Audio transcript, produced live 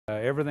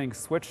Everything's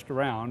switched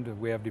around.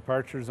 We have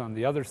departures on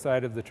the other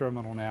side of the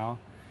terminal now,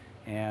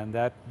 and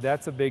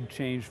that's a big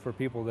change for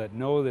people that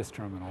know this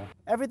terminal.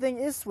 Everything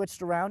is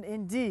switched around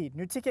indeed.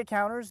 New ticket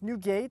counters, new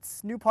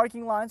gates, new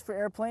parking lines for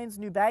airplanes,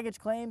 new baggage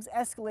claims,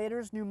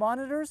 escalators, new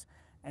monitors,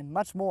 and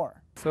much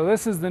more. So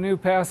this is the new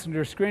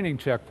passenger screening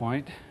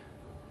checkpoint.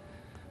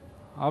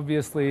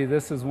 Obviously,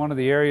 this is one of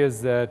the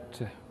areas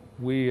that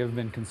we have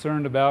been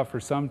concerned about for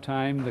some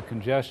time. The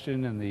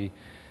congestion and the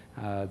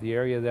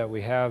area that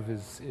we have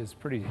is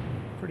pretty,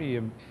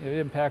 it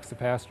impacts the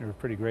passenger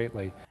pretty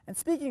greatly. And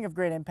speaking of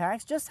great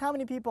impacts, just how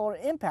many people are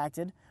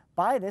impacted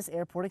by this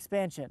airport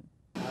expansion?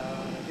 On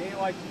a day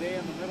like today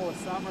in the middle of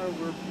summer,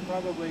 we're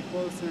probably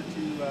closer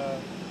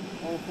to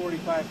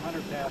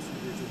 4,500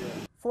 passengers a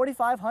day.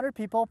 4,500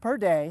 people per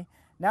day,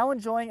 now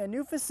enjoying a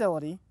new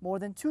facility more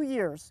than 2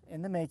 years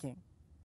in the making.